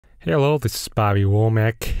Hello, this is Bobby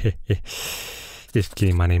Womack. Just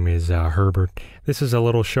kidding, my name is Herbert. This is a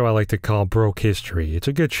little show I like to call Broke History. It's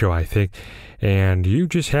a good show, I think. And you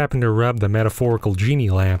just happen to rub the metaphorical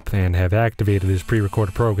genie lamp and have activated this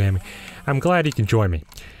pre-recorded programming. I'm glad you can join me.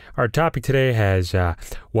 Our topic today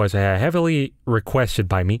was heavily requested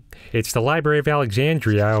by me. It's the Library of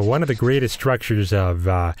Alexandria, one of the greatest structures of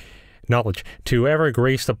knowledge to ever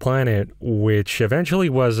grace the planet, which eventually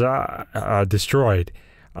was destroyed.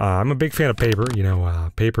 I'm a big fan of paper. You know,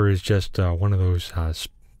 paper is just one of those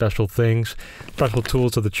special things, special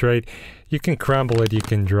tools of the trade. You can crumble it, you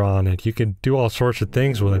can draw on it, you can do all sorts of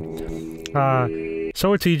things with it.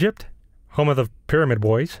 So it's Egypt, home of the Pyramid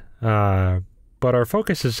Boys, but our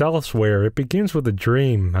focus is elsewhere. It begins with a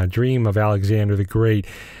dream of Alexander the Great.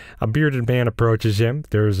 A bearded man approaches him.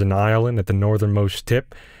 There's an island at the northernmost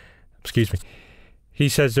tip. Excuse me. He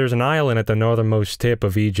says there's an island at the northernmost tip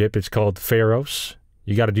of Egypt. It's called Pharos.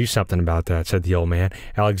 You got to do something about that, said the old man.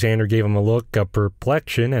 Alexander gave him a look of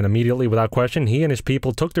perplexion, and immediately, without question, he and his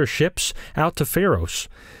people took their ships out to Pharos,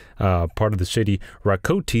 part of the city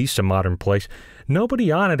Rakotis, a modern place.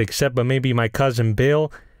 Nobody on it except maybe my cousin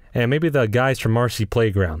Bill and maybe the guys from Marcy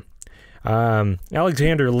Playground.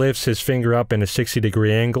 Alexander lifts his finger up in a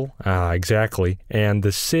 60-degree angle, exactly, and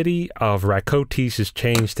the city of Rakotis is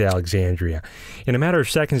changed to Alexandria. In a matter of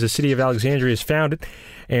seconds, the city of Alexandria is founded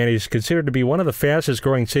and is considered to be one of the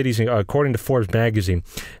fastest-growing cities, according to Forbes magazine.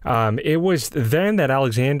 It was then that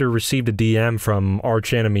Alexander received a DM from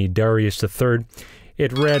archenemy Darius III.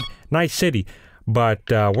 It read, "Nice city, but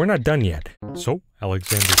we're not done yet." So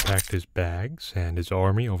Alexander packed his bags and his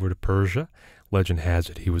army over to Persia. Legend has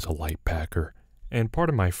it he was a light packer. And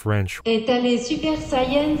pardon my French. Est allé Super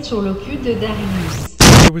Saiyan sur le cul de Darius.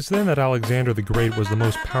 It was then that Alexander the Great was the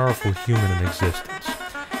most powerful human in existence.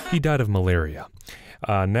 He died of malaria.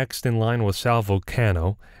 Next in line was Sal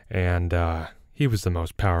Vulcano, and he was the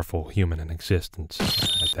most powerful human in existence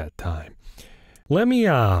at that time. Let me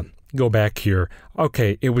go back here.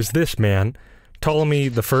 Okay, it was this man, Ptolemy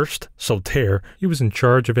I Soter. He was in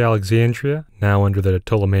charge of Alexandria, now under the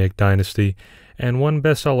Ptolemaic dynasty, and won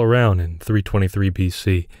best all around in 323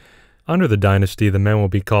 BC. Under the dynasty, the men will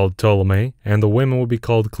be called Ptolemy, and the women will be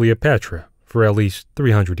called Cleopatra, for at least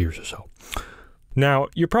 300 years or so. Now,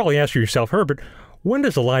 you're probably asking yourself, Herbert, when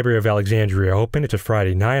does the Library of Alexandria open? It's a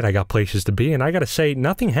Friday night, I got places to be, and I gotta say,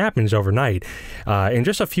 nothing happens overnight. In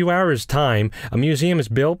just a few hours' time, a museum is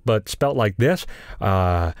built, but spelt like this.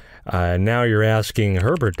 Now you're asking,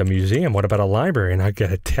 Herbert, the museum, what about a library? And I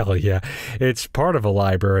gotta tell you, it's part of a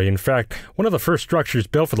library. In fact, one of the first structures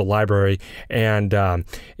built for the library, and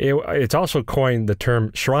it's also coined the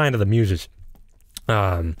term Shrine of the Muses.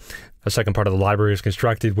 The second part of the library is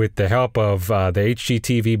constructed with the help of the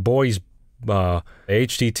HGTV Boise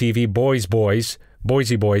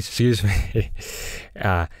Boys, excuse me.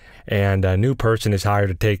 And a new person is hired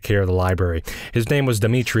to take care of the library. His name was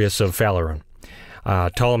Demetrius of Phaleron.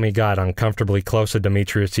 Ptolemy got uncomfortably close to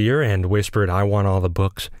Demetrius' ear and whispered, "I want all the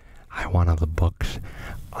books. I want all the books.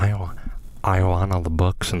 I want all the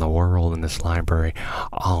books in the world in this library.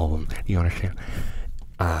 All of them. You understand?"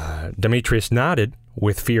 Demetrius nodded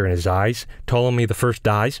with fear in his eyes. Ptolemy I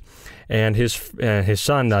dies, and his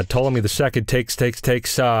son Ptolemy II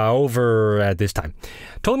takes over at this time.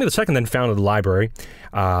 Ptolemy II then founded the library.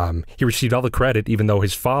 He received all the credit, even though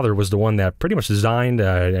his father was the one that pretty much designed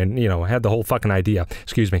and had the whole fucking idea.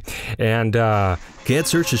 Excuse me. And can't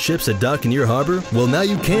search the ships that dock in your harbor? Well, now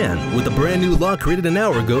you can, with a brand new law created an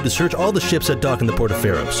hour ago to search all the ships that dock in the port of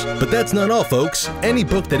Pharos. But that's not all, folks. Any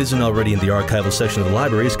book that isn't already in the archival section of the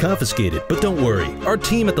library is confiscated. But don't worry, our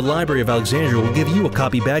team at the Library of Alexandria will give you a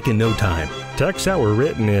copy back in no time. Texts that were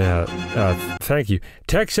written thank you.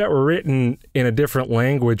 Texts that were written in a different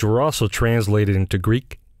language were also translated into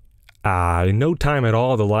Greek. In no time at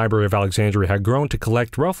all, the Library of Alexandria had grown to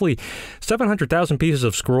collect roughly 700,000 pieces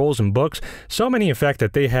of scrolls and books, so many in fact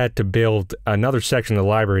that they had to build another section of the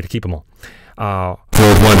library to keep them all.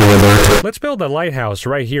 "Let's build a lighthouse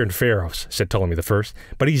right here in Pharos," said Ptolemy I.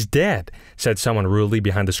 "But he's dead," said someone rudely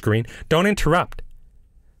behind the screen. "Don't interrupt."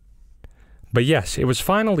 But yes, it was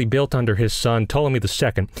finally built under his son, Ptolemy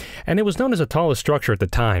II, and it was known as the tallest structure at the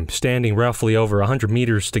time, standing roughly over 100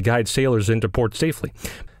 meters to guide sailors into port safely.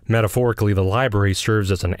 Metaphorically, the library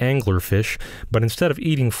serves as an anglerfish, but instead of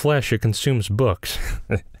eating flesh, it consumes books.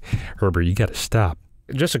 Herbert, you gotta stop.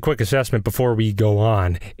 Just a quick assessment before we go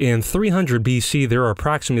on. In 300 BC, there are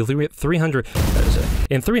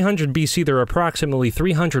approximately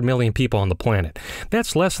 300 million people on the planet.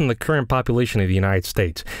 That's less than the current population of the United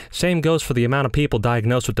States. Same goes for the amount of people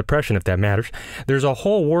diagnosed with depression, if that matters. There's a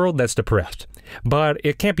whole world that's depressed. But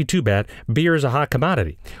it can't be too bad. Beer is a hot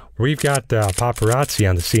commodity. We've got paparazzi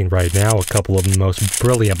on the scene right now. A couple of the most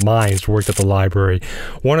brilliant minds worked at the library.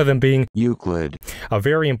 One of them being Euclid, a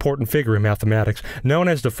very important figure in mathematics, known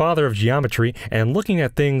as the father of geometry, and looking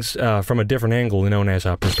at things from a different angle known as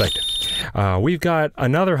perspective. We've got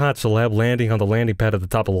another hot celeb landing on the landing pad at the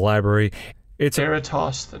top of the library. It's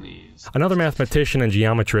Eratosthenes. another mathematician and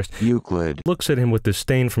geometrist. Euclid, Looks at him with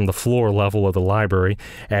disdain from the floor level of the library,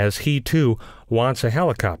 as he too wants a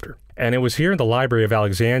helicopter. And it was here in the Library of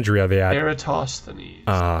Alexandria that Eratosthenes.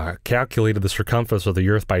 calculated the circumference of the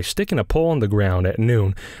Earth by sticking a pole in the ground at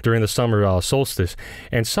noon during the summer solstice,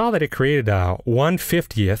 and saw that it created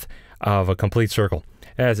 1/50th of a complete circle.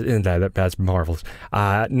 That's marvelous.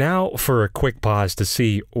 Now for a quick pause to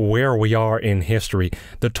see where we are in history.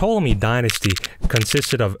 The Ptolemy dynasty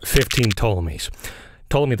consisted of 15 Ptolemies.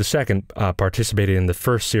 Ptolemy II participated in the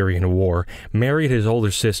First Syrian War, married his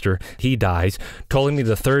older sister, he dies. Ptolemy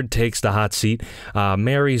III takes the hot seat,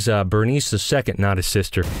 marries Bernice II, not his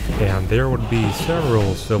sister, and there would be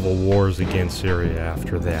several civil wars against Syria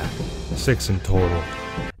after that. 6 in total.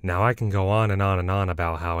 Now I can go on and on and on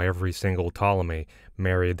about how every single Ptolemy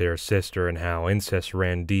married their sister and how incest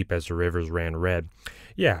ran deep as the rivers ran red.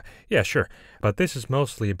 Yeah, sure. But this is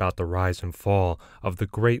mostly about the rise and fall of the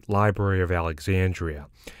Great Library of Alexandria.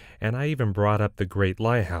 And I even brought up the Great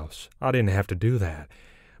Lighthouse. I didn't have to do that,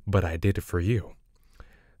 but I did it for you.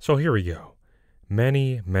 So here we go.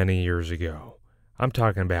 Many, many years ago. I'm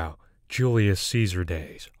talking about Julius Caesar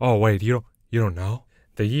days. Oh, wait, you don't know?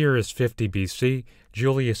 The year is 50 BC.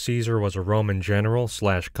 Julius Caesar was a Roman general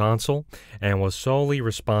 / consul and was solely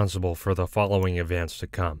responsible for the following events to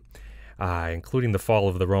come. Including the fall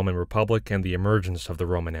of the Roman Republic and the emergence of the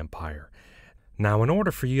Roman Empire. Now, in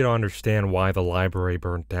order for you to understand why the library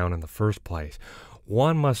burnt down in the first place,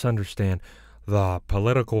 one must understand the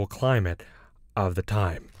political climate of the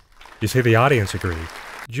time. You see, the audience agreed.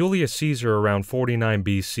 Julius Caesar, around 49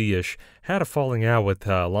 BC-ish, had a falling out with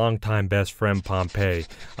longtime best friend Pompey,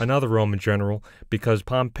 another Roman general, because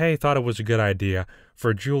Pompey thought it was a good idea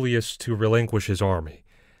for Julius to relinquish his army.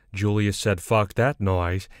 Julius said fuck that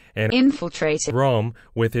noise and infiltrated Rome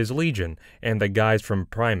with his legion and the guys from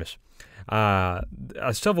Primus. A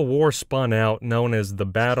civil war spun out known as the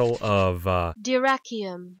Battle of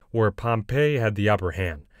Dyrrhachium, where Pompey had the upper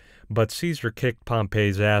hand. But Caesar kicked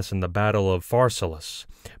Pompey's ass in the Battle of Pharsalus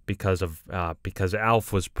because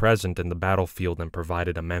Alf was present in the battlefield and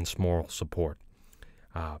provided immense moral support.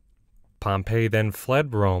 Pompey then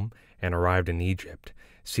fled Rome and arrived in Egypt.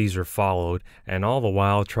 Caesar followed, and all the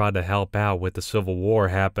while tried to help out with the civil war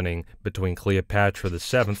happening between Cleopatra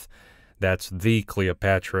VII, that's the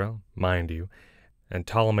Cleopatra, mind you, and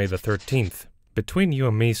Ptolemy XIII. Between you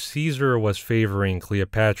and me, Caesar was favoring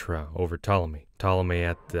Cleopatra over Ptolemy. Ptolemy,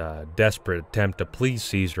 at the desperate attempt to please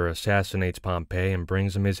Caesar, assassinates Pompey and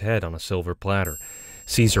brings him his head on a silver platter.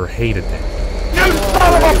 Caesar hated that. You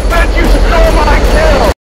son of a bitch! You stole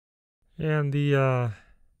my kill! And the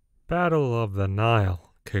Battle of the Nile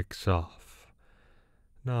kicks off.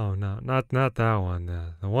 No, not that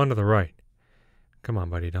one. The one to the right. Come on,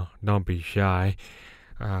 buddy, don't be shy.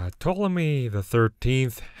 Ptolemy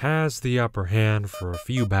XIII has the upper hand for a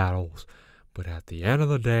few battles, but at the end of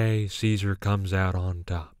the day, Caesar comes out on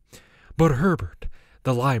top. But Herbert,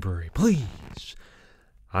 the library, please.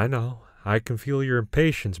 I know, I can feel your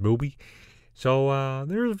impatience, booby. So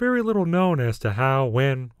there's very little known as to how,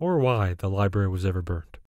 when, or why the library was ever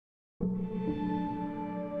burnt.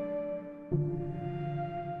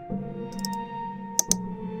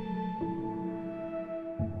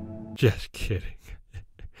 Just kidding.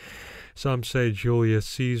 Some say Julius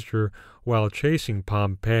Caesar, while chasing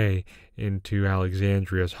Pompey into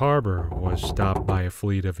Alexandria's harbor, was stopped by a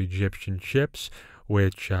fleet of Egyptian ships,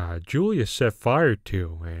 which Julius set fire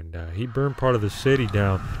to, and he burned part of the city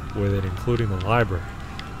down with it, including the library.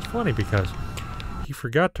 It's funny because he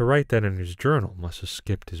forgot to write that in his journal, must have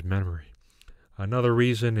skipped his memory. Another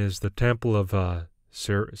reason is the temple of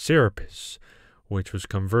Serapis, which was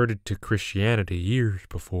converted to Christianity years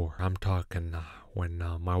before. I'm talking when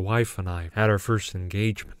my wife and I had our first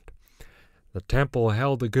engagement. The temple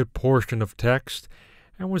held a good portion of text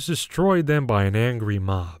and was destroyed then by an angry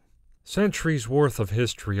mob. Centuries worth of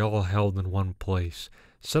history all held in one place,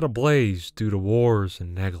 set ablaze due to wars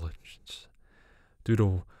and negligence. Due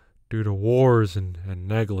to wars and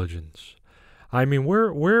negligence. I mean, where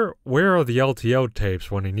are the LTO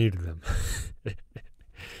tapes when he needed them?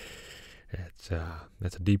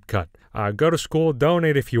 That's a deep cut. Go to school,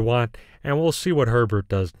 donate if you want, and we'll see what Herbert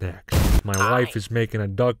does next. My wife is making a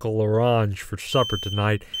duck à l'orange for supper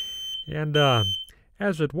tonight, and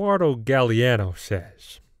as Eduardo Galeano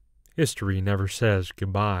says, history never says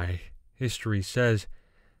goodbye. History says,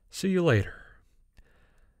 See you later.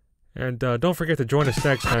 And don't forget to join us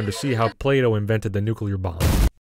next time to see how Plato invented the nuclear bomb.